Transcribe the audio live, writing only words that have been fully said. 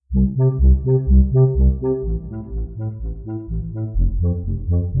Namo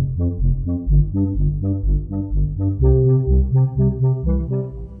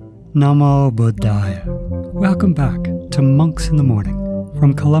Buddhaya. Welcome back to Monks in the Morning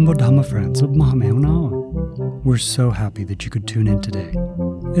from Colombo Dhamma Friends of Mahameonao. We're so happy that you could tune in today.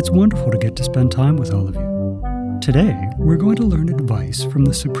 It's wonderful to get to spend time with all of you. Today, we're going to learn advice from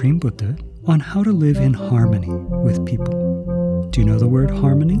the Supreme Buddha on how to live in harmony with people. Do you know the word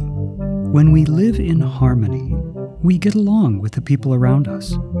harmony? When we live in harmony, we get along with the people around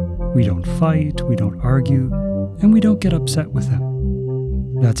us. We don't fight, we don't argue, and we don't get upset with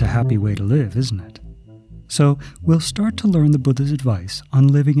them. That's a happy way to live, isn't it? So we'll start to learn the Buddha's advice on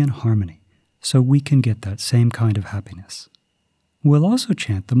living in harmony so we can get that same kind of happiness. We'll also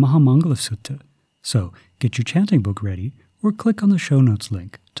chant the Mahamangala Sutta, so get your chanting book ready or click on the show notes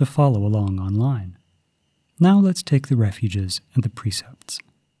link to follow along online. Now let's take the refuges and the precepts.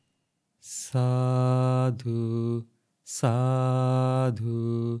 Sadhu,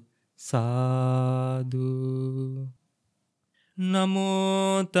 sadhu, sadhu.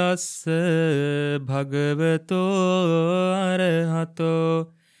 Namo tassa bhagavato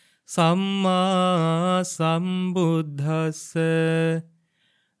arahato samma sambuddhassa.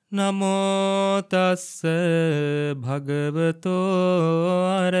 Namo tassa bhagavato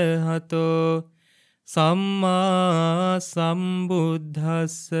arahato samma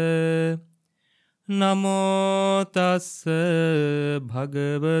sambuddhassa. Namo tassa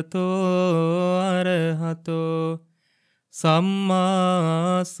bhagavato arahato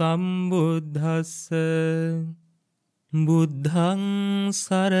Samma sambuddhassa. Buddhaṃ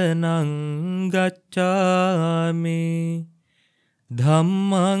saraṇaṃ gacchāmi.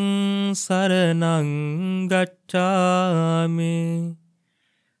 Dhammaṃ saraṇaṃ gacchāmi.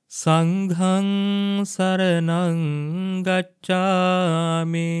 Saṅghaṃ saraṇaṃ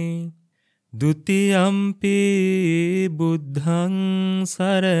gacchāmi. Dutiyampi buddhaṃ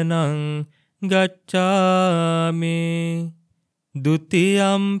saraṇaṃ Gacchāmi.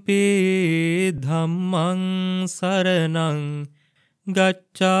 Dutiyampi dhammaṃ saraṇaṃ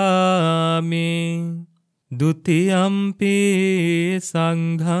gacchāmi. Dutiyampi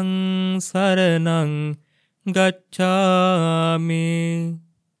saṅghaṃ saraṇaṃ gacchāmi.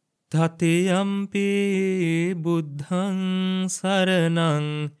 Tatiyampi buddhaṃ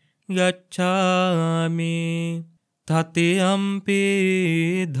saraṇaṃ gacchāmi. Tatiyampi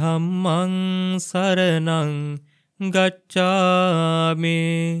dhammaṃ saraṇaṃ gacchāmi.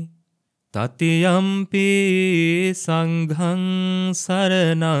 Tatiyampi saṅghaṃ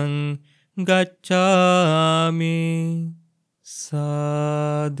saraṇaṃ gacchāmi.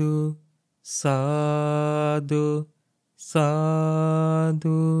 Sadhu, sadhu,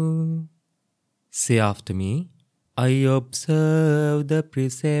 sadhu. Say after me, I observe the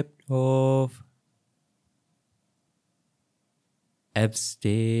precept of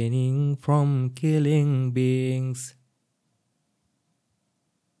abstaining from killing beings.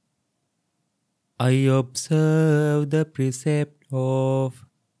 I observe the precept of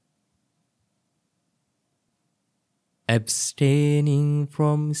abstaining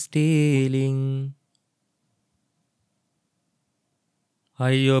from stealing.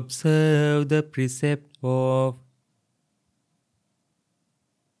 I observe the precept of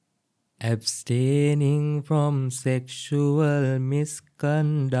abstaining from sexual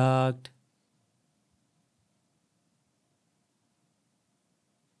misconduct.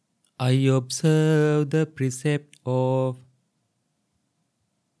 I observe the precept of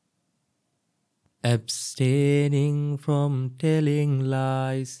abstaining from telling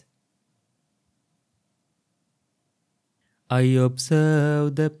lies. I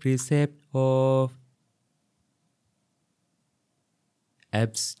observe the precept of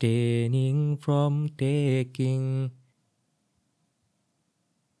abstaining from taking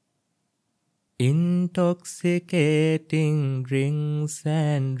intoxicating drinks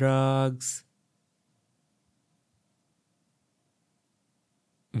and drugs.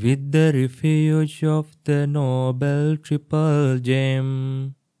 With the refuge of the Noble Triple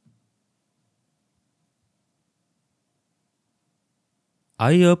Gem,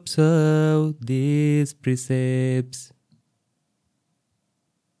 I observe these precepts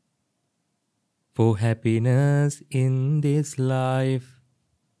for happiness in this life,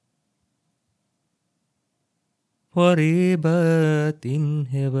 for rebirth in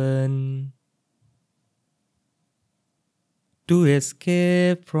heaven, to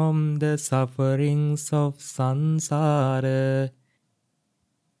escape from the sufferings of samsara.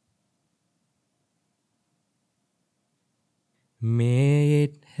 May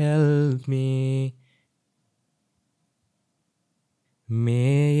it help me.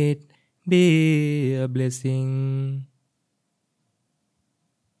 May it be a blessing.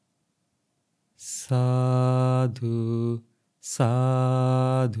 Sadhu,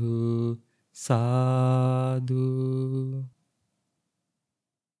 sadhu, sadhu.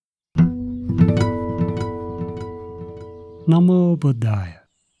 Namo Buddhaya.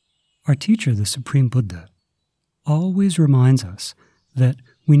 Our teacher, the Supreme Buddha, always reminds us that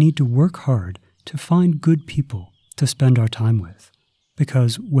we need to work hard to find good people to spend our time with.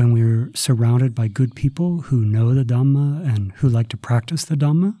 Because when we're surrounded by good people who know the Dhamma and who like to practice the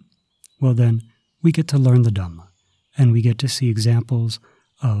Dhamma, well then, we get to learn the Dhamma, and we get to see examples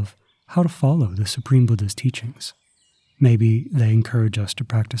of how to follow the Supreme Buddha's teachings. Maybe they encourage us to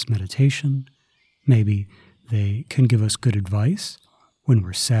practice meditation. Maybe they can give us good advice when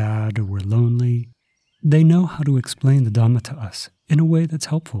we're sad or we're lonely. They know how to explain the Dhamma to us in a way that's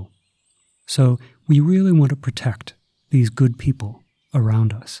helpful. So we really want to protect these good people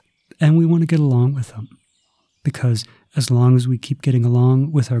around us, and we want to get along with them. Because as long as we keep getting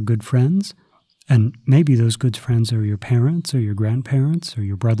along with our good friends, and maybe those good friends are your parents or your grandparents or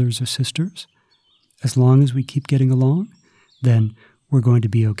your brothers or sisters, as long as we keep getting along, then we're going to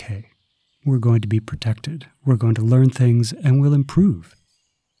be okay. We're going to be protected. We're going to learn things and we'll improve.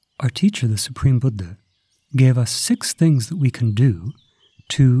 Our teacher, the Supreme Buddha, gave us 6 things that we can do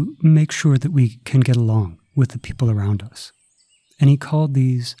to make sure that we can get along with the people around us. And he called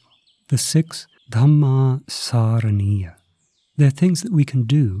these the 6 Dhamma Saraniya. They're things that we can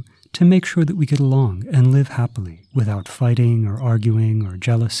do to make sure that we get along and live happily without fighting or arguing or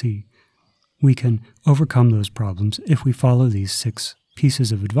jealousy. We can overcome those problems if we follow these 6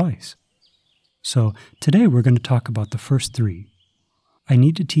 pieces of advice. So today we're going to talk about the first 3. I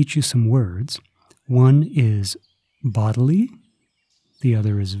need to teach you some words. One is bodily, the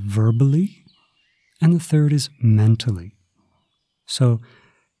other is verbally, and the third is mentally. So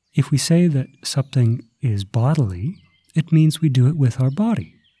if we say that something is bodily, it means we do it with our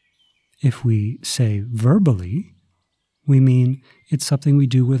body. If we say verbally, we mean it's something we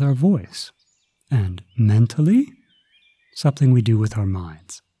do with our voice. And mentally, something we do with our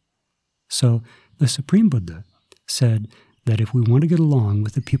minds. So the Supreme Buddha said that if we want to get along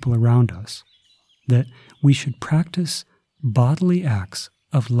with the people around us, that we should practice bodily acts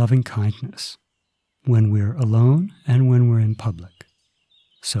of loving kindness when we're alone and when we're in public.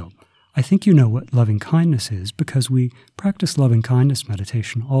 So I think you know what loving kindness is because we practice loving kindness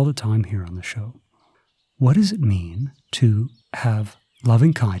meditation all the time here on the show. What does it mean to have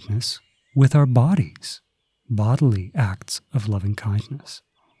loving kindness with our bodies? Bodily acts of loving kindness.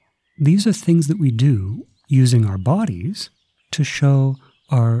 These are things that we do using our bodies to show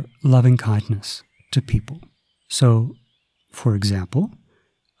our loving kindness to people. So, for example,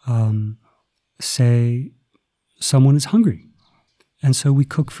 say someone is hungry, and so we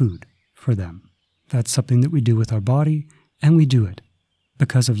cook food for them. That's something that we do with our body, and we do it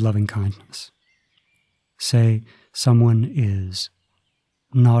because of loving kindness. Say someone is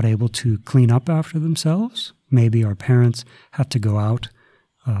not able to clean up after themselves. Maybe our parents have to go out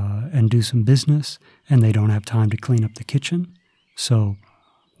and do some business, and they don't have time to clean up the kitchen. So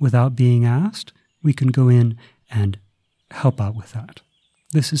without being asked, we can go in and help out with that.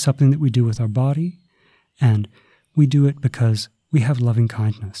 This is something that we do with our body, and we do it because we have loving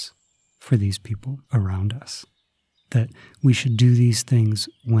kindness for these people around us. That we should do these things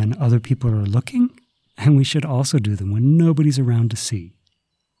when other people are looking, and we should also do them when nobody's around to see.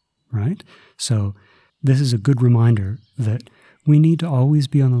 Right? So this is a good reminder that we need to always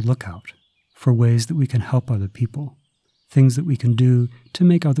be on the lookout for ways that we can help other people, things that we can do to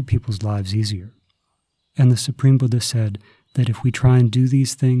make other people's lives easier. And the Supreme Buddha said that if we try and do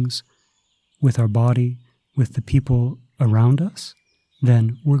these things with our body, with the people around us,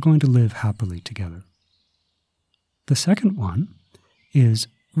 then we're going to live happily together. The second one is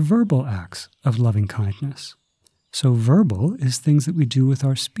verbal acts of loving kindness. So verbal is things that we do with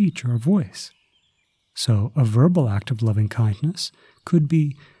our speech or our voice. So a verbal act of loving kindness could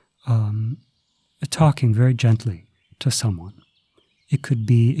be talking very gently to someone. It could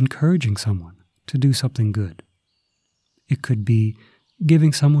be encouraging someone to do something good. It could be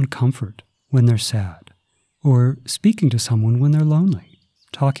giving someone comfort when they're sad, or speaking to someone when they're lonely,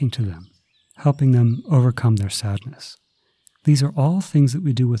 talking to them, helping them overcome their sadness. These are all things that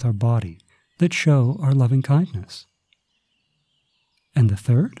we do with our body that show our loving kindness. And the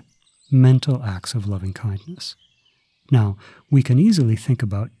third, mental acts of loving kindness. Now, we can easily think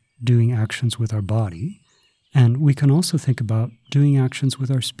about doing actions with our body, and we can also think about doing actions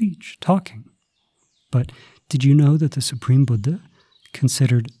with our speech, talking. But did you know that the Supreme Buddha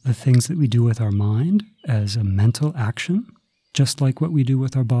considered the things that we do with our mind as a mental action? Just like what we do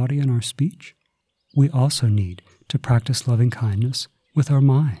with our body and our speech, we also need to practice loving kindness with our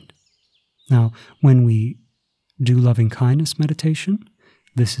mind. Now, when we do loving kindness meditation,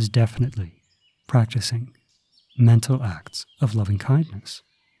 this is definitely practicing mental acts of loving kindness,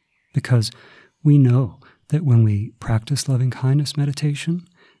 because we know that when we practice loving kindness meditation,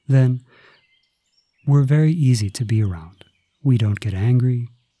 then we're very easy to be around. We don't get angry.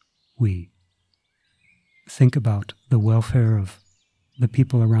 We think about the welfare of the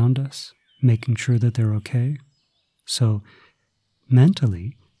people around us, making sure that they're okay. So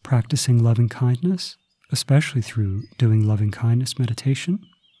mentally practicing loving kindness, especially through doing loving kindness meditation,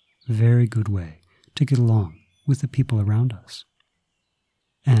 very good way to get along with the people around us.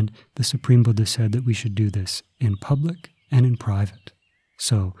 And the Supreme Buddha said that we should do this in public and in private.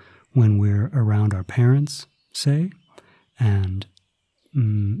 So when we're around our parents, say, and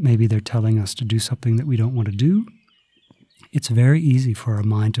maybe they're telling us to do something that we don't want to do, it's very easy for our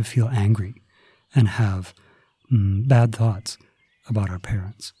mind to feel angry and have bad thoughts about our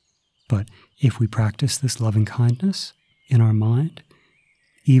parents. But if we practice this loving kindness in our mind,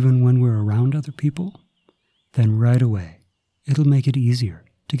 even when we're around other people, then right away it'll make it easier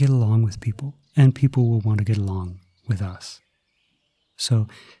to get along with people, and people will want to get along with us. So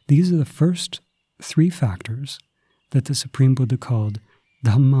these are the first 3 factors that the Supreme Buddha called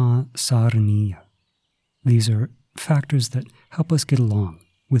Dhamma Saraniya. These are factors that help us get along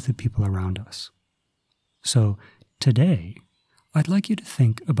with the people around us. So today, I'd like you to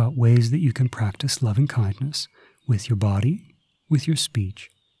think about ways that you can practice loving kindness with your body, with your speech,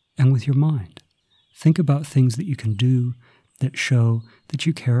 and with your mind. Think about things that you can do that show that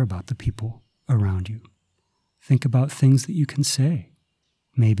you care about the people around you. Think about things that you can say.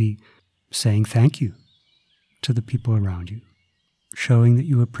 Maybe saying thank you to the people around you, showing that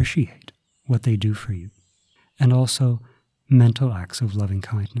you appreciate what they do for you, and also mental acts of loving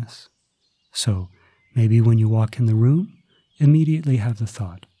kindness. So maybe when you walk in the room, immediately have the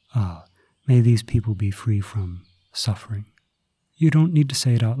thought, may these people be free from suffering. You don't need to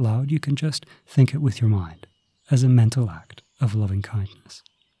say it out loud, you can just think it with your mind as a mental act of loving kindness.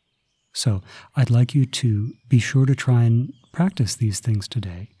 So I'd like you to be sure to try and practice these things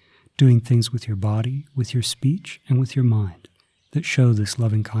today, doing things with your body, with your speech, and with your mind that show this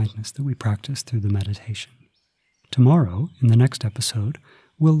loving kindness that we practice through the meditation. Tomorrow, in the next episode,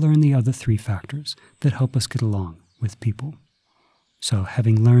 we'll learn the other 3 factors that help us get along with people. So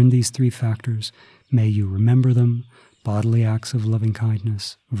having learned these 3 factors, may you remember them: bodily acts of loving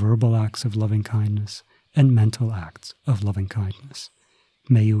kindness, verbal acts of loving kindness, and mental acts of loving kindness.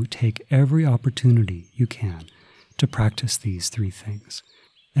 May you take every opportunity you can to practice these 3 things.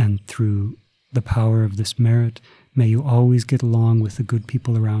 And through the power of this merit, may you always get along with the good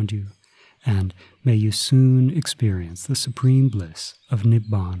people around you, and may you soon experience the supreme bliss of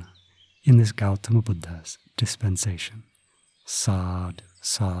Nibbana in this Gautama Buddha's dispensation. Sad,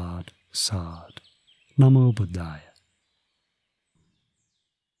 sad, sad. Namo Buddhaya.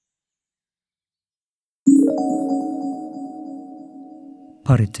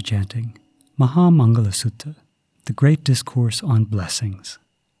 Paritta chanting, Mahamangala Sutta, the Great Discourse on Blessings.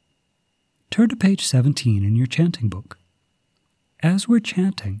 Turn to page 17 in your chanting book. As we're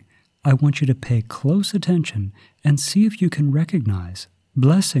chanting, I want you to pay close attention and see if you can recognize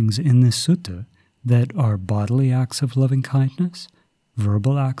blessings in this sutta that are bodily acts of loving kindness,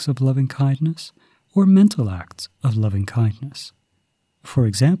 verbal acts of loving kindness, or mental acts of loving kindness. For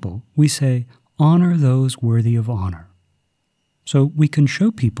example, we say, honor those worthy of honor. So we can show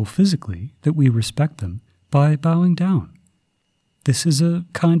people physically that we respect them by bowing down. This is a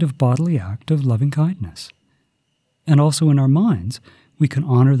kind of bodily act of loving kindness. And also in our minds, we can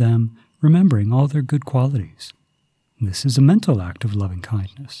honor them, remembering all their good qualities. This is a mental act of loving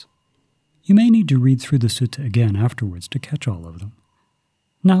kindness. You may need to read through the sutta again afterwards to catch all of them.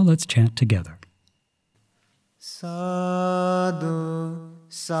 Now let's chant together. Sadhu,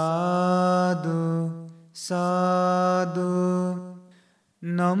 sadhu, sadhu.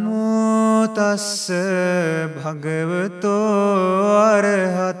 Namo tassa bhagavato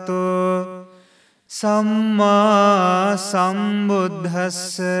arahato samma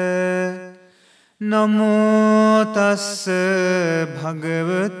sambuddhassa. Namo tassa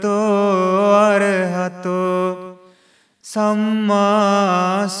bhagavato arahato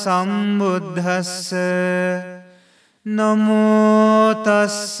samma sambuddhassa. Namo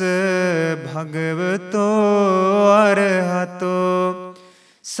tassa bhagavato arahato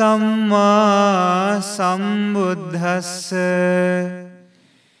Samma sambuddhassa.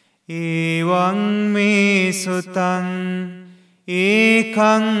 Evaṃ me sutaṃ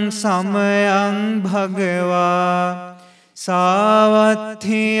ekhaṃ samayam bhagavā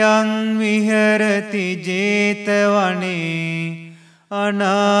සාවත්ථියං විහෙරති ජේතවනේ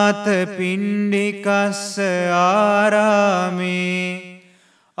අනාථ පිණ්ඩිකස්ස ආරාමේ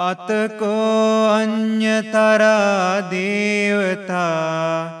අතකෝ අඤ්ඤතරා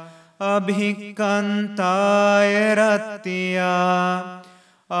දේවතා අභික්ඛන්තාය රත්තියා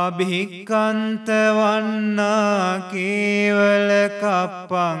අභික්ඛන්ත වන්නා කේවල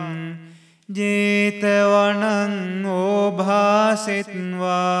කප්පං ජේතවනං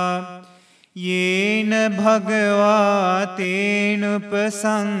ඕභාසෙත්වා යේන භගවා තේනුපසංකමී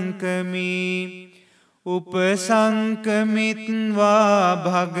උපසංකමිත්වා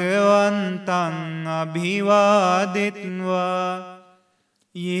භගවන්තං අභිවාදෙත්වා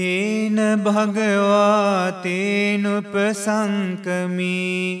යේන භගවා තේනුපසංකමී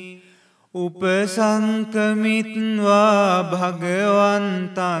උපසංකමිත්වා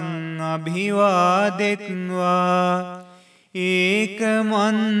භගවන්තං අභිවාදෙත්වා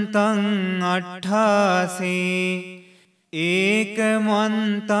ඒකමන්තං අට්ඨාසේ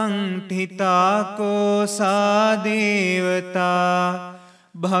ඒකමන්තං ඨිතාකෝ සාදේවතා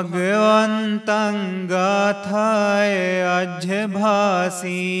භගවන්තං ගාථාය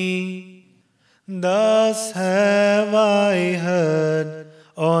අජ්ජභාසී. Thus have I heard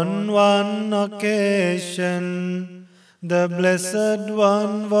on one occasion the Blessed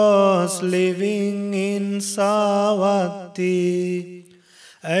One was living in Savatthi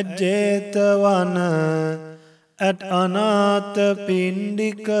at Jetavana at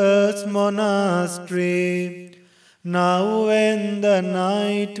Anathapindika's monastery. Now when the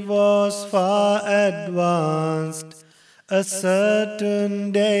night was far advanced, a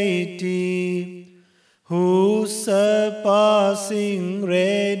certain deity whose surpassing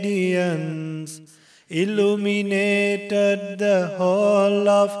radiance illuminated the whole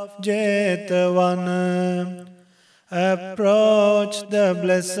of Jetavana approached the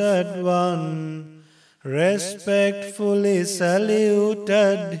Blessed One, respectfully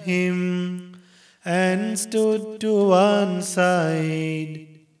saluted him, and stood to one side.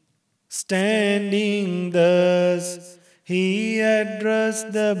 Standing thus, he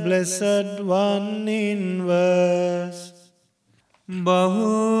addressed the Blessed One in verse.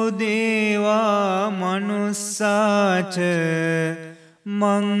 Bahudeva manussacha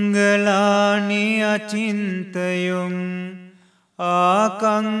mangalani achintayum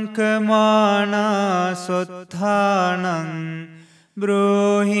ආකංකමානා සොත්ථානං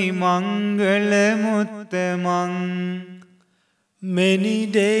බ්‍රෝහි මංගලමුත්තමං. Many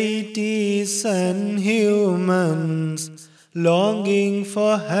deities and humans longing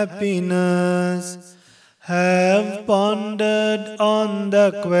for happiness have pondered on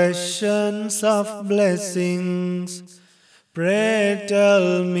the questions of blessings. Pray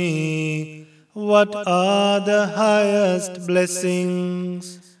tell me, what are the highest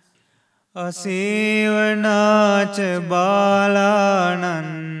blessings? අසේවනාච බාලානං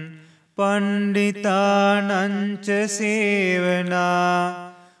පණ්ඩිතානංච සේවනා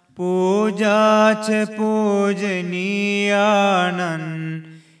පූජාච පූජනීයානං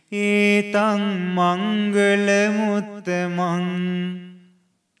ඒතං මංගලමුත්තමං.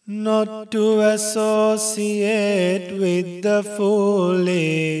 Not to associate with the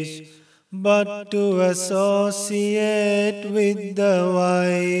foolish, but to associate with the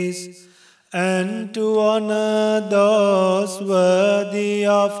wise, and to honor those worthy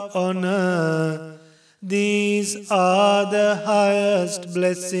of honor. These are the highest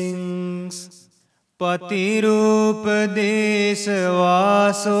blessings.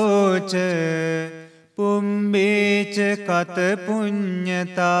 පතිරූපදේශවාසෝච පුම්බේච කත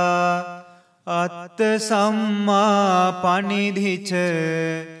පුඤ්ඤතා අත්ත සම්මා පනිධිච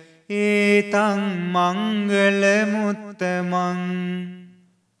ඒතං මංගලමුත්තමං.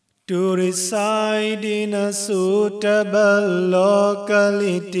 To reside in a suitable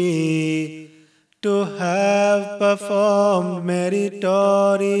locality, to have performed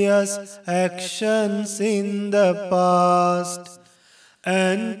meritorious actions in the past,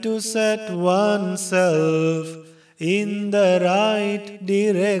 and to set oneself in the right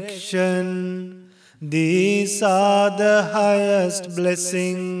direction. These are the highest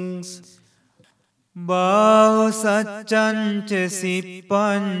blessings. බාහු සච්චංච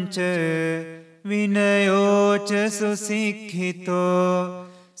සිප්පංච විනයෝච සුසික්ඛිතෝ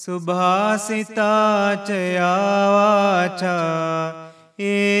සුභාසිතාච යාවාචා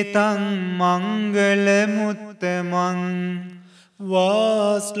ඒතං මංගලමුත්තමං.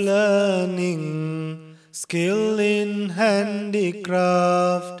 Vast learning, skill in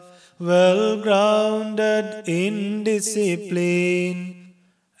handicraft, well grounded in discipline,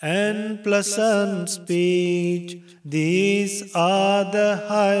 and pleasant speech, These are the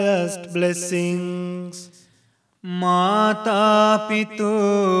highest blessings. Mata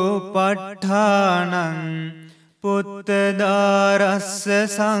pitu patthanam puttadarassa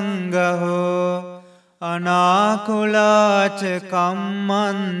sangaho anakulacha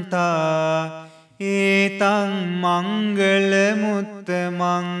kammanta etang mangala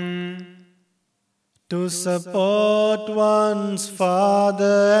muttamang. To support one's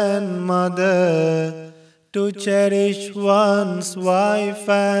father and mother, to cherish one's wife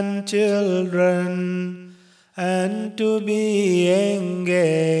and children, and to be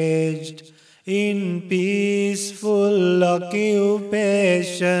engaged in peaceful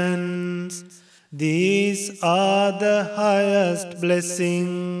occupations. These are the highest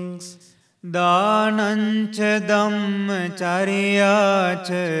blessings. Dānañca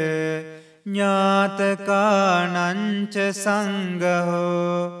dhammacariyaca ñātakānañca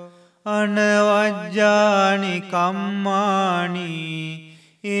sangaho anavajjāni kammāni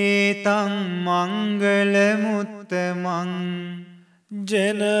etang mangala muttamang.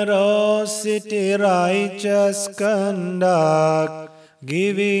 Generosity, righteous conduct,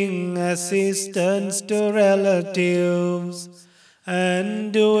 giving assistance to relatives,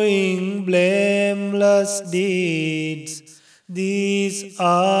 and doing blameless deeds. These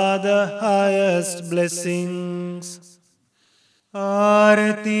are the highest blessings.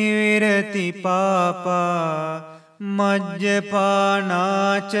 Ārati virati pāpā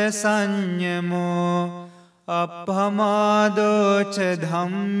majjapānāca saññamo appamādoca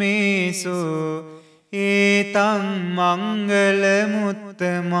dhammesu etang mangala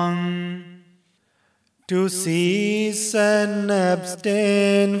muttamang. To cease and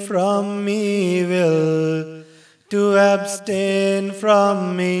abstain from evil, to abstain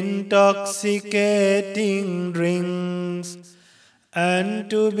from intoxicating drinks, and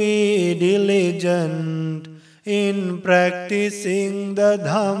to be diligent in practicing the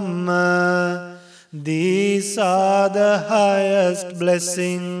Dhamma. These are the highest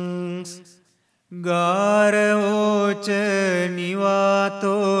blessings. Gāravoca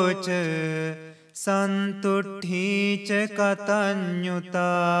nivātoca Santutthīca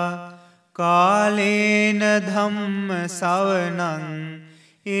kataññuta kālena dhamma savanam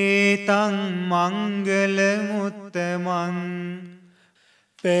etang mangala muttamang.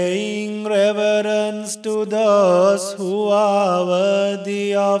 Paying reverence to those who are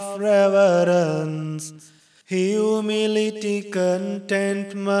worthy of reverence, humility,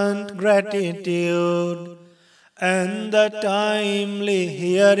 contentment, gratitude, and the timely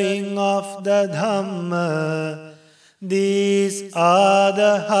hearing of the Dhamma. These are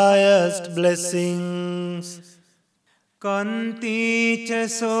the highest blessings. Kantīca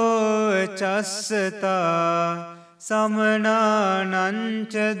socassata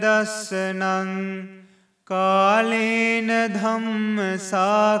samanānañca dasanam kālena dhamma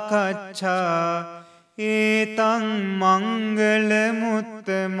sākacchā etang mangala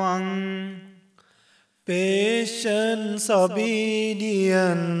muttamang. Patience,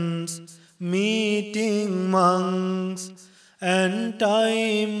 obedience, meeting monks, and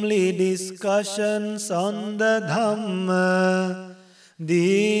timely discussions on the Dhamma.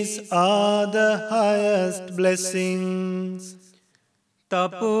 These are the highest blessings.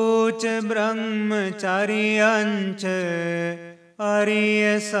 Tapoca brahmacariyanca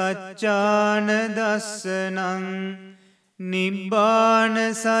ariya saccāna dasanam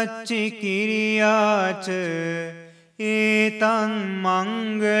nibbāna saccikiriyāca etang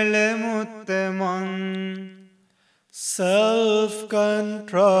mangala muttamang.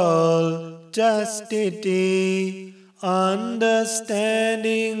 Self-control, chastity,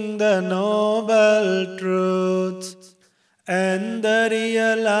 understanding the noble truths, and the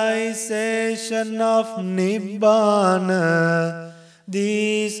realization of Nibbana.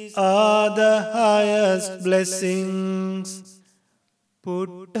 These are the highest blessings.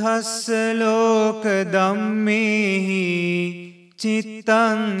 Puṭṭhassa loka dhammehi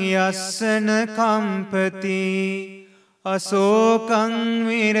cittang yassana kampati asokang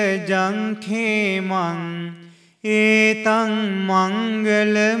virajang khemang etang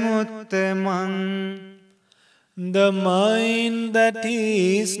mangala muttamang. The mind that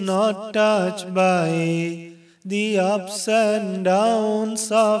is not touched by the ups and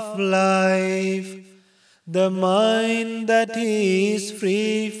downs of life, the mind that is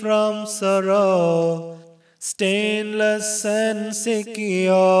free from sorrow, stainless and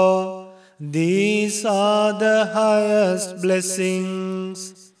secure, these are the highest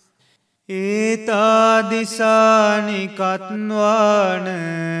blessings. Etādisāni katvāna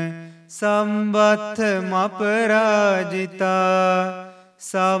sambattha maparājitā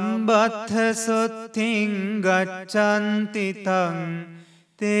සම්බත්ථ සොත්තිං ගච්ඡanti තං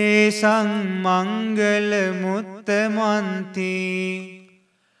තේසං මංගල මුත්තමන්ති.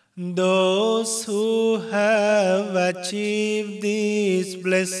 Those who have achieved these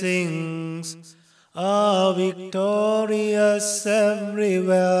blessings are victorious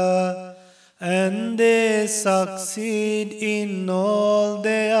everywhere, and they succeed in all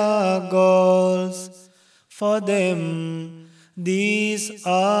their goals. For them, these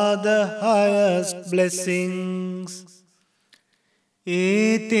are the highest blessings.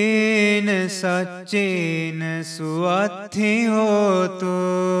 ඒතේන සච්චේන සුවත්ථි හෝතු.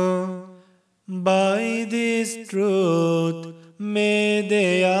 By this truth, may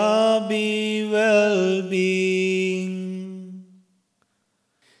there be well-being.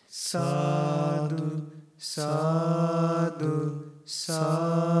 Sadhu, sadhu,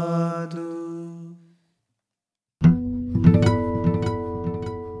 sadhu.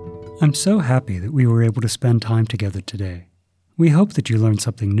 I'm so happy that we were able to spend time together today. We hope that you learned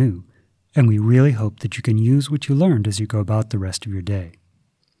something new, and we really hope that you can use what you learned as you go about the rest of your day.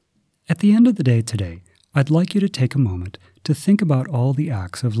 At the end of the day today, I'd like you to take a moment to think about all the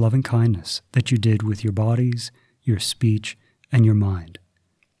acts of loving kindness that you did with your bodies, your speech, and your mind.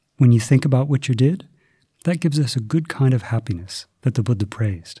 When you think about what you did, that gives us a good kind of happiness that the Buddha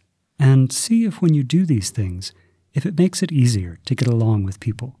praised. And see if when you do these things, if it makes it easier to get along with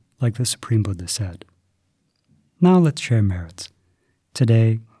people, like the Supreme Buddha said. Now let's share merits.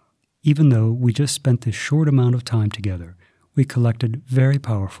 Today, even though we just spent this short amount of time together, we collected very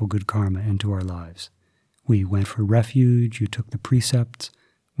powerful good karma into our lives. We went for refuge, you took the precepts,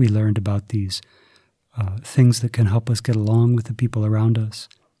 we learned about these things that can help us get along with the people around us,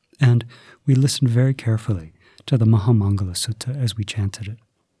 and we listened very carefully to the Mahamangala Sutta as we chanted it.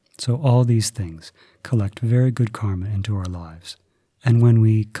 So all these things collect very good karma into our lives. And when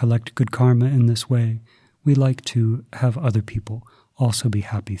we collect good karma in this way, we like to have other people also be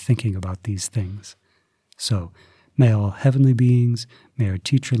happy thinking about these things. So, may all heavenly beings, may our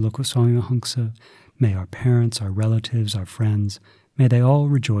teacher Lokaswami Mahamsa, may our parents, our relatives, our friends, may they all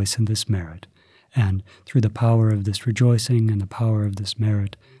rejoice in this merit. And through the power of this rejoicing and the power of this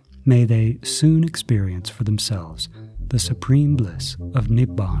merit, may they soon experience for themselves the supreme bliss of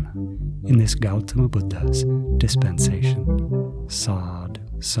Nibbana in this Gautama Buddha's dispensation. Sadhu,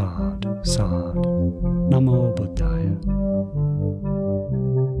 sadhu, sadhu. Namo Buddhaya.